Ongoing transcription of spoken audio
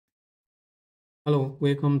Hello,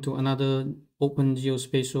 welcome to another Open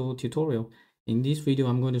Geospatial tutorial. In this video,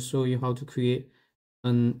 I'm going to show you how to create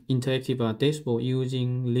an interactive dashboard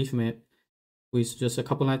using Leafmap with just a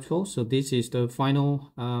couple of tools. So this is the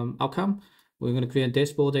final outcome. We're going to create a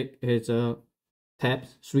dashboard that has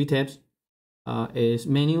three tabs. Is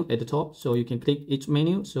menu at the top, so you can click each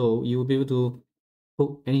menu. So you will be able to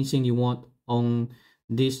put anything you want on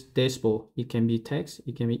this dashboard. It can be text,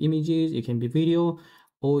 it can be images, it can be video,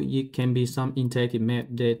 or it can be some interactive map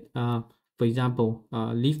that, for example,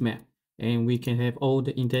 leaf map. And we can have all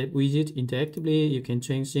the widgets interactively. You can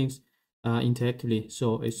change things interactively.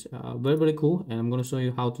 So it's very, very cool. And I'm going to show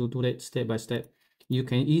you how to do that step by step. You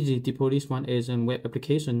can easily deploy this one as a web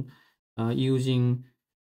application using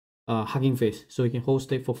Hugging Face. So you can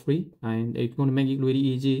host it for free, and it's going to make it really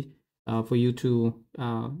easy for you to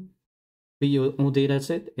create your own data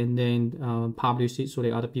set and then publish it so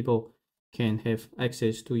that other people can have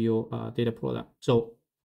access to your data product. So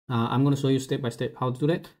I'm going to show you step by step how to do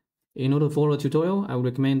that. In order to follow the tutorial, I would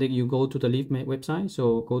recommend that you go to the Leafmap website.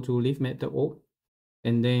 So go to leafmap.org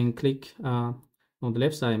and then click on the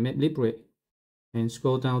left side, Map Library, and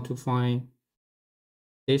scroll down to find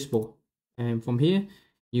dashboard. And from here,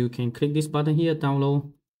 you can click this button here, download.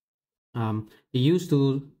 It used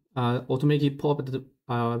to automatically pop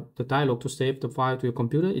the dialog to save the file to your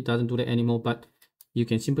computer. It doesn't do that anymore, but you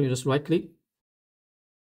can simply just right click,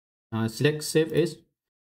 select save as,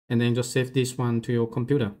 and then just save this one to your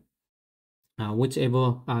computer,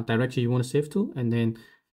 whichever directory you want to save to, and then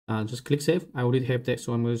just click save. I already have that,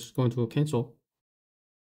 so I'm just going to cancel.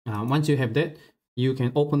 Once you have that, you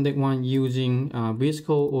can open that one using VS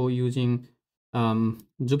Code or using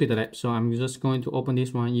Jupyter Lab. So I'm just going to open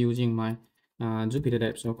this one using my Jupyter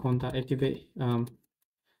Lab. So contact activate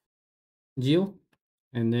Geo,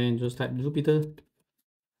 and then just type Jupyter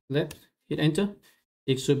Lab, hit enter.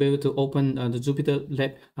 It should be able to open the Jupyter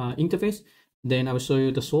Lab interface. Then I will show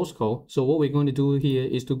you the source code. So what we're going to do here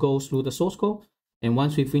is to go through the source code, and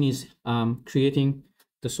once we finish creating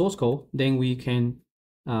the source code, then we can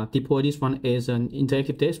deploy this one as an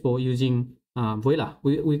interactive dashboard using Voila.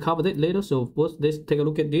 We covered it later, so first let's take a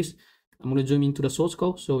look at this. I'm going to zoom into the source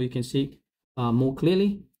code so you can see more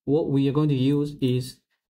clearly. What we are going to use is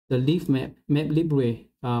the Leafmap map library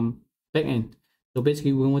backend. So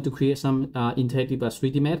basically, we want to create some interactive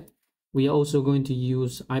 3D map. We are also going to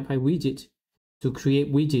use IPy to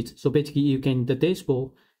create widgets. So basically, the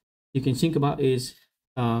dashboard you can think about is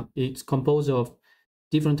it's composed of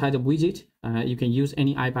different types of widget. You can use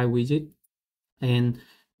any IPy widget, and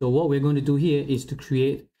so what we're going to do here is to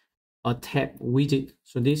create a tab widget.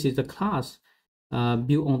 So this is the class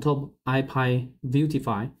built on top IPy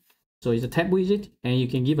Beautify. So it's a tab widget, and you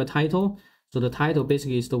can give a title. So the title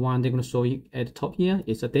basically is the one they're going to show you at the top here.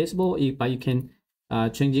 It's a dashboard, but you can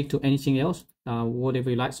change it to anything else, whatever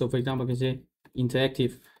you like. So for example, I can say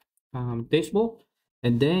interactive dashboard,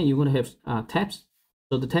 and then you're going to have tabs.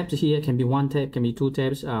 So the tabs here can be one tab, can be two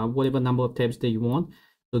tabs, whatever number of tabs that you want.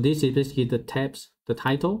 So this is basically the tabs, the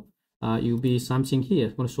title. You'll be something here.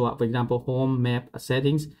 It's going to show up, for example, home, map,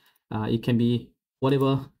 settings. It can be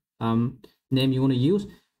whatever name you want to use.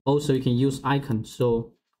 Also, you can use icons.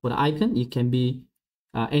 So for the icon, it can be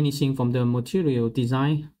anything from the material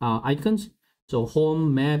design icons. So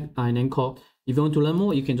home, map, and then call. If you want to learn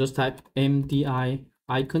more, you can just type MDI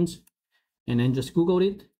icons and then just Google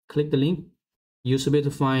it, click the link. You should be able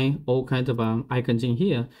to find all kinds of icons in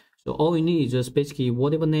here. So all you need is just basically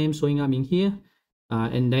whatever name showing up in here,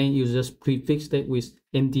 and then you just prefix that with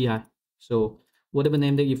MDI. So whatever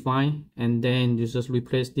name that you find, and then you just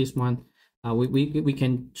replace this one. We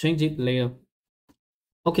can change it later.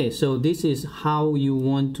 Okay, so this is how you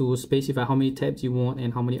want to specify how many tabs you want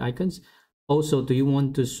and how many icons. Also, do you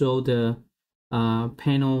want to show the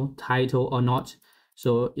panel title or not?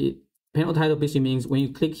 So panel title basically means when you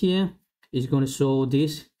click here, it's going to show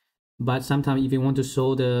this. But sometimes if you want to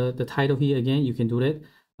show the title here again, you can do that.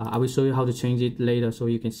 I will show you how to change it later so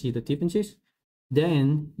you can see the differences.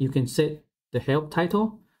 Then you can set the help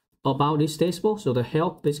title about this dashboard. So the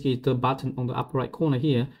help basically is the button on the upper right corner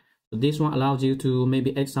here. So this one allows you to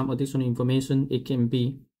maybe add some additional information. It can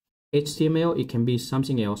be HTML, it can be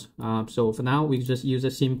something else. So for now, we just use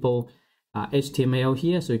a simple HTML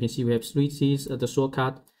here. So you can see we have 3 C's, the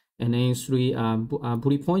shortcut, and then 3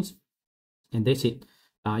 bullet points, and that's it.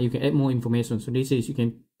 You can add more information. So this is, you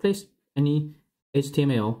can place any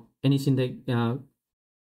HTML, anything that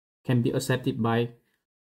can be accepted by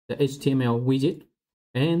the HTML widget,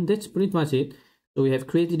 and that's pretty much it. So we have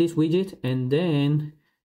created this widget, and then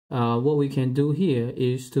what we can do here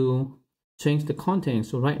is to change the content.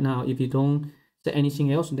 So right now, if you don't set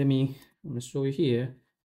anything else, I'm going to show you here.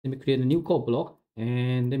 Let me create a new code block,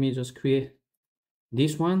 and let me just create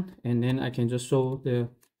this one, and then I can just show the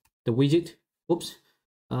widget. Oops,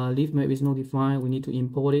 leaf map is not defined. We need to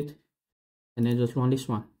import it, and then just run this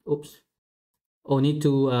one. Oops. Oh, need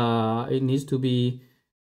to it needs to be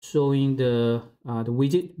showing the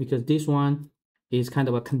widget, because this one is kind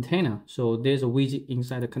of a container. So there's a widget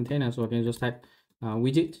inside the container. So I can just type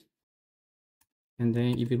widget, and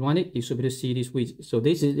then if you run it, you should be able to see this widget. So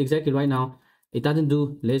this is exactly right now. It doesn't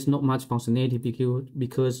do, there's not much functionality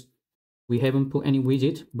because we haven't put any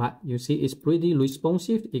widget, but you see it's pretty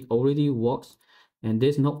responsive. It already works, and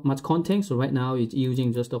there's not much content. So right now it's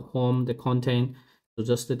using just the home, the content, so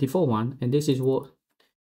just the default one. And this is what,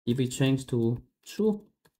 if we change to true,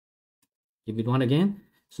 if we run again,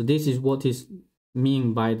 so this is what is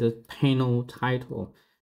mean by the panel title.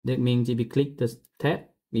 That means if you click the tab,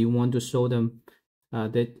 you want to show them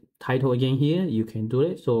the title again here, you can do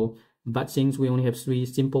it. So, but since we only have 3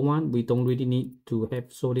 simple one, we don't really need to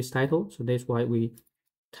have show this title. So that's why we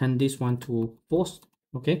turn this one to false.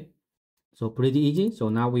 Okay, so pretty easy. So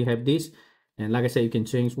now we have this, and like I said, you can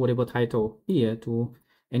change whatever title here to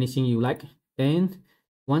anything you like. And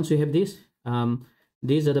once you have this,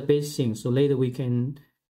 these are the basic things. So later we can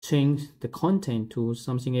change the content to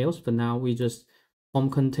something else. For now, we just home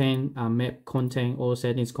content, map content, or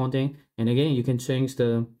settings content. And again, you can change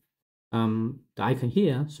the icon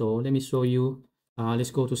here. So let me show you.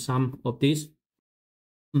 Let's go to some of these.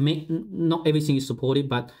 Not everything is supported,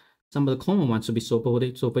 but some of the common ones should be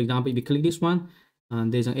supported. So for example, if you click this one,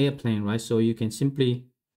 there's an airplane, right? So you can simply,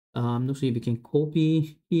 let's see if we can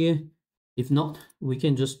copy here. If not, we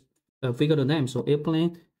can just figure the name. So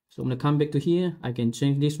airplane. So I'm gonna come back to here. I can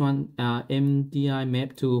change this one, MDI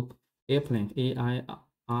map to airplane,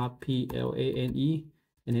 AIRPLANE,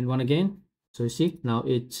 and then run again. So you see now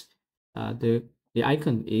it's the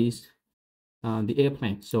icon is the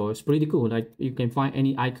airplane. So it's pretty cool. Like you can find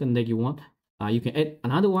any icon that you want. You can add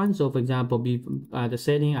another one. So for example, the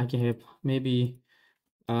setting, I can have maybe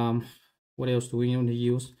what else do we want to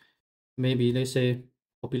use? Maybe let's say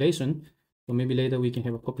population. So maybe later we can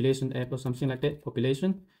have a population app or something like that,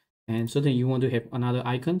 population. And so then you want to have another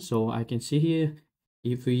icon. So I can see here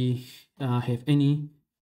if we have any,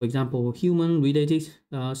 for example, human related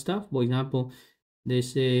stuff. For example, they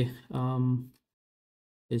say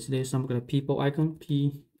is there some kind of people icon,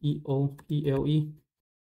 PEOPLE,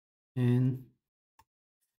 and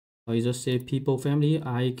I just say people family.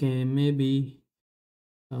 I can maybe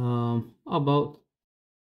about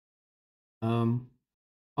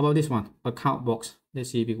this one, account box.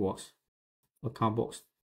 Let's see if it works. Account box.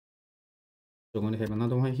 So I'm going to have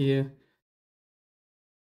another one here,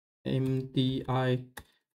 MDI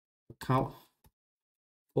account,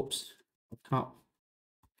 account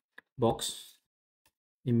box.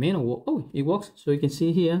 It may not work. Oh, it works. So you can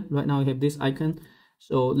see here right now we have this icon.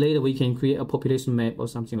 So later we can create a population map or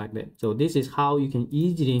something like that. So this is how you can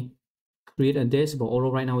easily create a dashboard.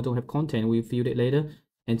 Although right now we don't have content, we'll fill it later.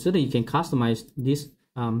 And so then you can customize this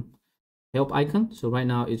help icon. So right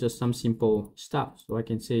now it's just some simple stuff. So I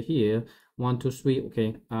can say here 1, 2, 3.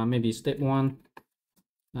 Okay, maybe step 1,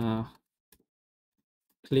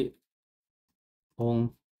 click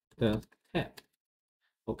on the tab.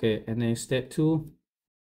 Okay, and then step 2,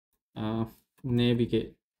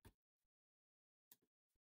 navigate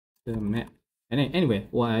the map. And then anyway,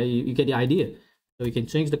 well, you get the idea. So you can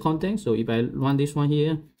change the content. So if I run this one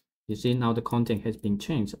here, you see now the content has been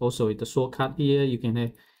changed. Also, the shortcut here, you can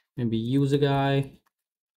have maybe user guide,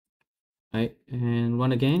 right? And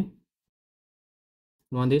run again.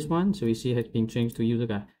 Run this one. So you see it has been changed to user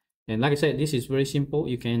guide. And like I said, this is very simple.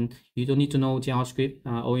 You don't need to know JavaScript.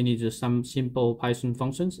 All you need is just some simple Python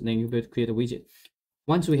functions. Then you'll be able to create a widget.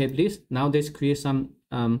 Once we have this, now let's create some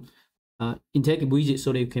interactive widget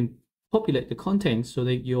so that you can populate the content so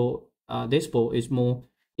that your dashboard is more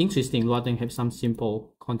interesting rather than have some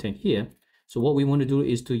simple content here. So what we want to do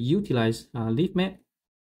is to utilize leaf map.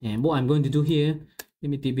 And what I'm going to do here, let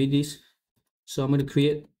me delete this. So I'm going to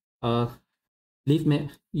create a leaf map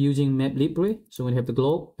using map library. So we have the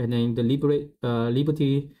globe and then the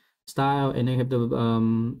liberty style, and then have the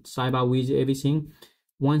sidebar widget, everything.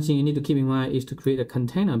 One thing you need to keep in mind is to create a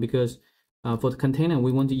container, because for the container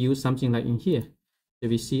we want to use something like in here.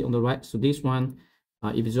 If you see on the right, so this one,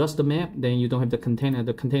 if it's just the map, then you don't have the container.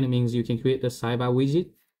 The container means you can create the sidebar widget,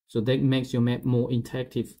 so that makes your map more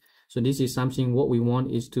interactive. So this is something what we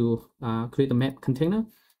want is to create a map container,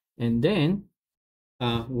 and then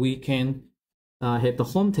we can have the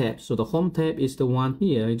home tab. So the home tab is the one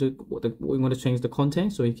here. We want to change the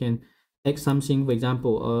content, so you can add something, for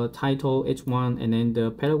example, a title H1, and then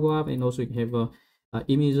the paragraph, and also you can have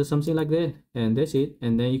image or something like that, and that's it.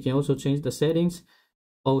 And then you can also change the settings.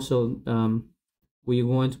 Also, we're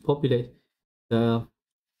going to populate the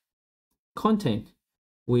content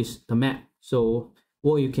with the map. So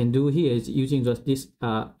what you can do here is using just this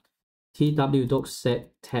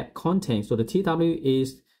tw.set content. So the tw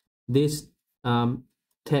is this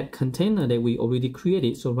tab container that we already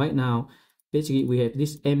created. So right now, basically we have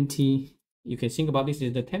this empty. You can think about this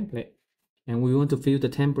is the template, and we want to fill the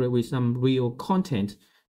template with some real content.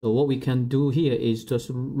 So what we can do here is just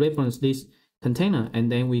reference this container,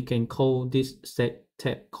 and then we can call this set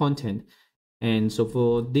tab content. And so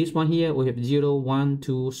for this one here, we have 0, 1,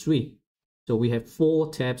 2, 3. So we have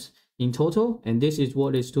 4 tabs in total, and this is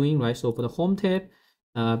what it's doing, right? So for the home tab,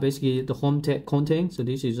 basically the home tab content. So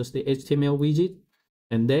this is just the HTML widget.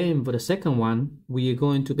 And then for the second one, we are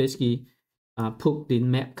going to basically put the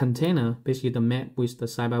map container, basically the map with the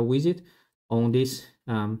sidebar widget on this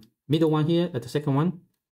middle one here at the second one.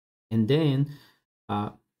 And then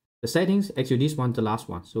the settings, actually this one, the last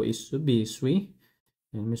one. So it should be 3.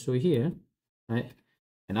 And let me show you here, right?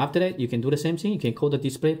 And after that, you can do the same thing. You can call the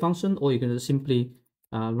display function, or you can just simply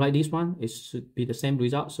write this one. It should be the same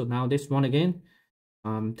result. So now this one again,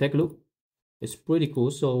 take a look. It's pretty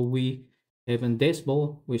cool. So we have a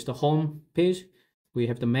dashboard with the home page. We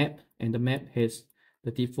have the map, and the map has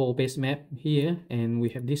the default base map here. And we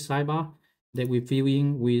have this sidebar that we fill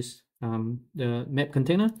in with the map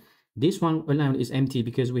container. This one right now is empty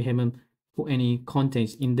because we haven't put any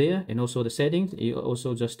contents in there, and also the settings. It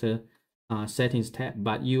also just a settings tab,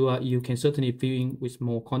 but you can certainly fill in with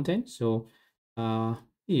more content. So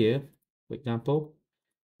here, for example,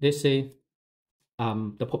 let's say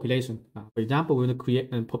the population. For example, we want to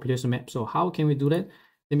create a population map. So how can we do that?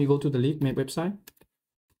 Let me go to the Leafmap website.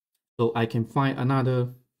 So I can find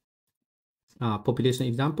another population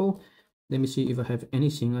example. Let me see if I have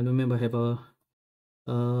anything. I remember I have a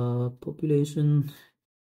population.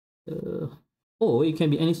 Or it can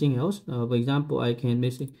be anything else. For example, I can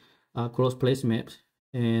basically cross place maps,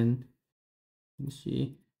 and let me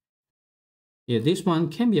see. Yeah, this one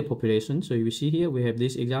can be a population. So you see here we have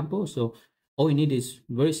this example. So all you need is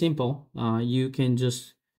very simple. You can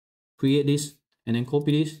just create this and then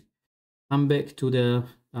copy this, come back to the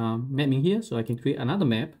mapping here. So I can create another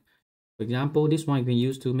map. For example, this one you can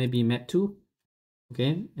use to maybe map 2.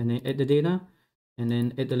 Okay, and then add the data, and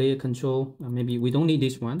then add the layer control. Maybe we don't need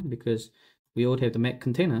this one because we already have the map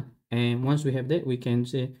container. And once we have that, we can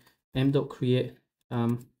say m.create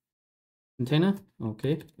container.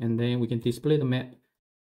 Okay, and then we can display the map.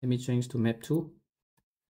 Let me change to map 2.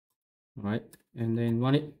 All right, and then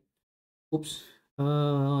run it. Oops,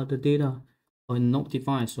 the data are not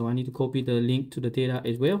defined, so I need to copy the link to the data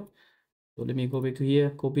as well. So let me go back to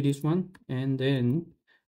here, copy this one, and then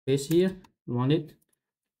paste here, run it,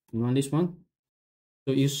 run this one.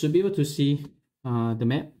 So you should be able to see the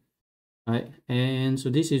map, right? And so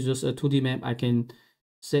this is just a 2D map. I can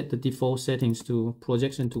set the default settings to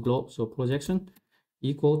projection to globe. So projection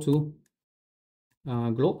equal to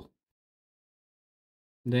globe.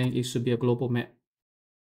 Then it should be a global map.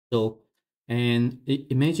 So, and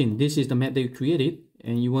imagine this is the map that you created,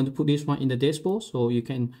 and you want to put this one in the dashboard, so you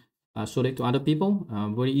can show it to other people.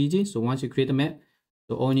 Very easy. So once you create a map,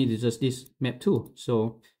 so all you need is just this map too.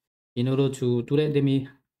 So in order to do that, let me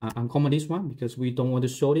uncomment this one because we don't want to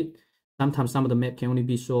show it. Sometimes some of the map can only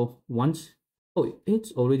be shown once. Oh,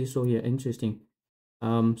 it's already shown here. Interesting.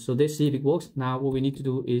 So let's see if it works. Now what we need to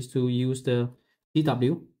do is to use the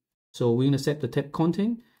TW. So we're gonna set the tab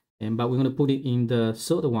content, but we're gonna put it in the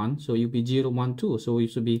third one. So it'll be 0, 1, 2. So it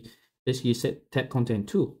should be basically set tab content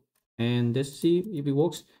 2. And let's see if it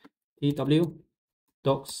works.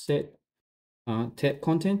 TW.set tab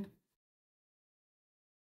content.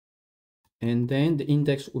 And then the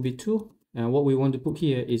index will be 2. And what we want to put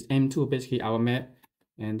here is M2, basically our map.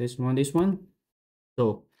 And this one.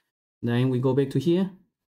 So then we go back to here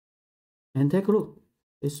and take a look.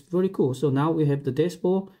 It's very cool. So now we have the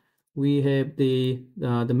dashboard, we have the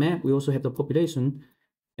map, we also have the population.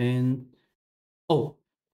 And oh,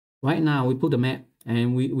 right now we put the map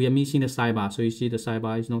and we are missing the sidebar. So you see the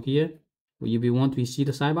sidebar is not here. If you want to see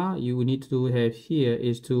the sidebar, you need to have here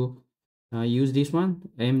is to use this one,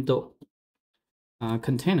 m.container.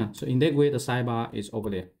 So in that way, the sidebar is over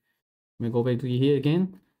there. Let me go back to here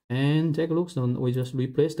again and take a look. So we just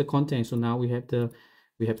replace the content. So now we have the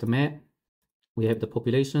map, we have the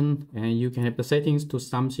population, and you can have the settings to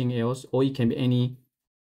something else, or it can be any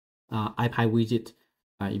IPy widget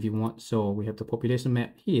if you want. So we have the population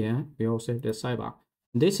map here. We also have the sidebar.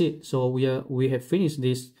 That's it. So we have finished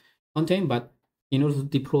this content, but in order to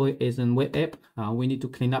deploy as a web app, we need to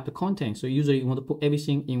clean up the content. So usually you want to put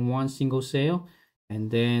everything in one single cell, and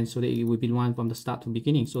then so that it will be run from the start to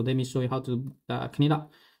beginning. So let me show you how to clean it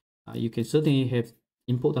up. You can certainly have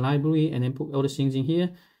import the library and then put all the things in here.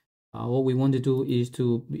 What we want to do is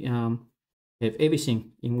to have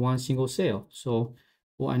everything in one single cell. So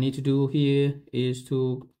what I need to do here is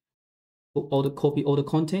to copy all the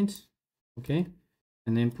content, okay,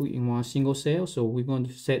 and then put in one single cell. So we're going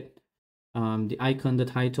to set the icon, the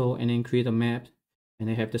title, and then create a map, and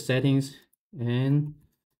then have the settings, and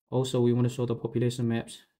also we want to show the population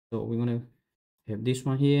maps. So we're going to have this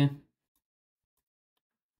one here.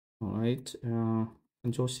 All right,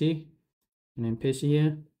 Control C, and then paste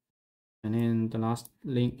here, and then the last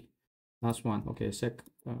one. Okay, set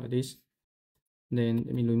this. Then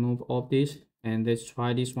let me remove all this, and let's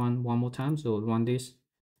try this one more time. So run this,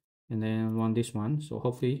 and then run this one. So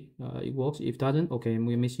hopefully it works. If it doesn't, okay,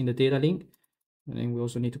 we're missing the data link, and then we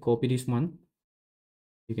also need to copy this one.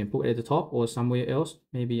 You can put it at the top or somewhere else.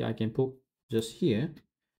 Maybe I can put just here,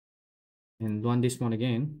 and run this one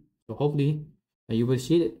again. So hopefully you will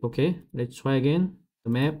see it. Okay, let's try again. The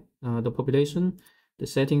map, the population, the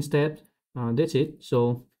settings tab. That's it.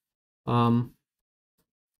 So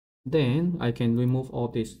then I can remove all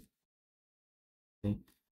this. Okay,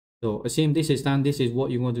 so assume this is done. This is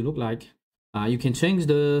what you want to look like. You can change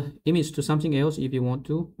the image to something else if you want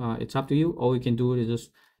to. It's up to you. All you can do is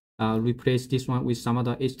just replace this one with some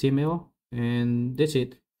other HTML, and that's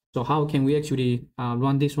it. So how can we actually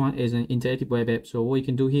run this one as an interactive web app? So what you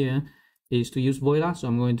can do here is to use Voila. So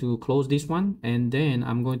I'm going to close this one, and then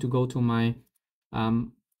I'm going to go to my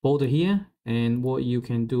folder here, and what you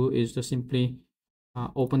can do is just simply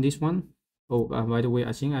open this one. Oh, by the way,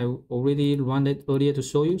 I think I already run it earlier to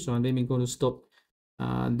show you. So let me go to stop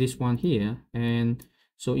this one here. And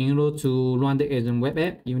so in order to run the as a web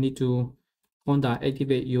app, you need to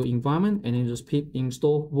activate your environment, and then just pip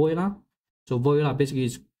install Voila. So Voila basically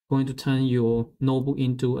is going to turn your notebook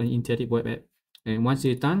into an interactive web app. And once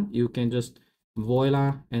it's done, you can just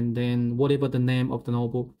Voila and then whatever the name of the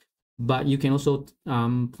notebook. But you can also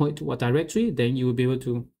point to a directory. Then you will be able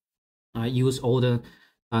to use all the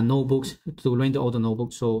notebooks to render all the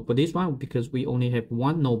notebooks. So for this one, because we only have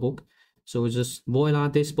one notebook, so just Voila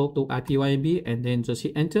dashboard.ipynb, and then just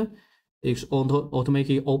hit enter. It's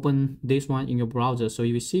automatically open this one in your browser. So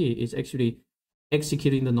you will see it's actually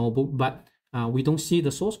executing the notebook, but we don't see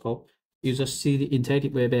the source code. You just see the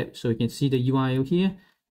interactive web app. So you can see the URL here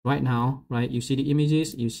right now, right? You see the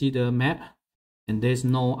images, you see the map, and there's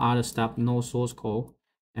no other stuff, no source code,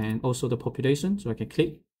 and also the population. So I can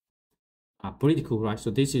click. Pretty cool, right?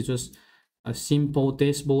 So this is just a simple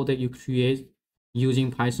dashboard that you create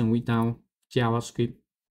using Python without JavaScript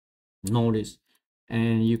knowledge.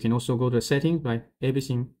 And you can also go to settings, right?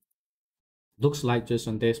 Everything looks like just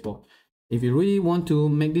on dashboard. If you really want to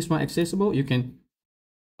make this one accessible, you can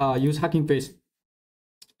use Hugging Face.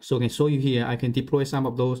 So I can show you here. I can deploy some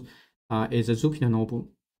of those as a Jupyter notebook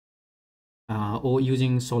or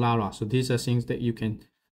using Solara. So these are things that you can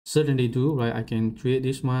certainly do, right? I can create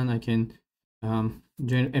this one. I can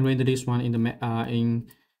and render this one in the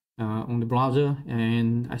on the browser,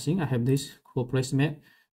 and I think I have this place map.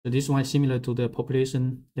 So this one is similar to the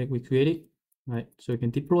population that we created, right? So you can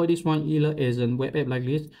deploy this one either as a web app like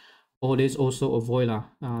this, or there's also a Voila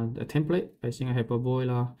a template. I think I have a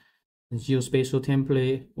Voila Geospatial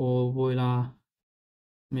template, or Voila,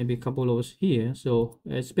 maybe a couple of those here. So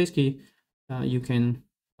it's basically you can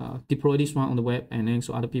deploy this one on the web, and then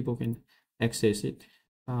so other people can access it.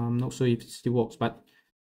 I'm not sure if it still works, but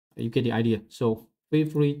you get the idea. So feel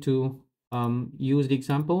free to use the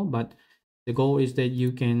example, but the goal is that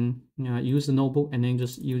you can use the notebook, and then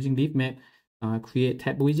just using Leafmap create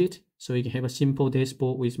tab widget, so you can have a simple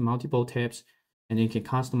dashboard with multiple tabs, and you can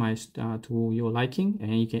customize to your liking,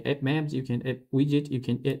 and you can add maps, you can add widget, you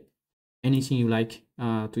can add anything you like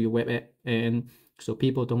to your web app, and so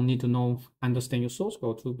people don't need to understand your source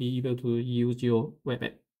code to be able to use your web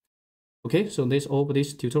app. Okay, so that's all for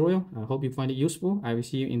this tutorial. I hope you find it useful. I will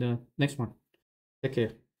see you in the next one. Take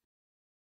care.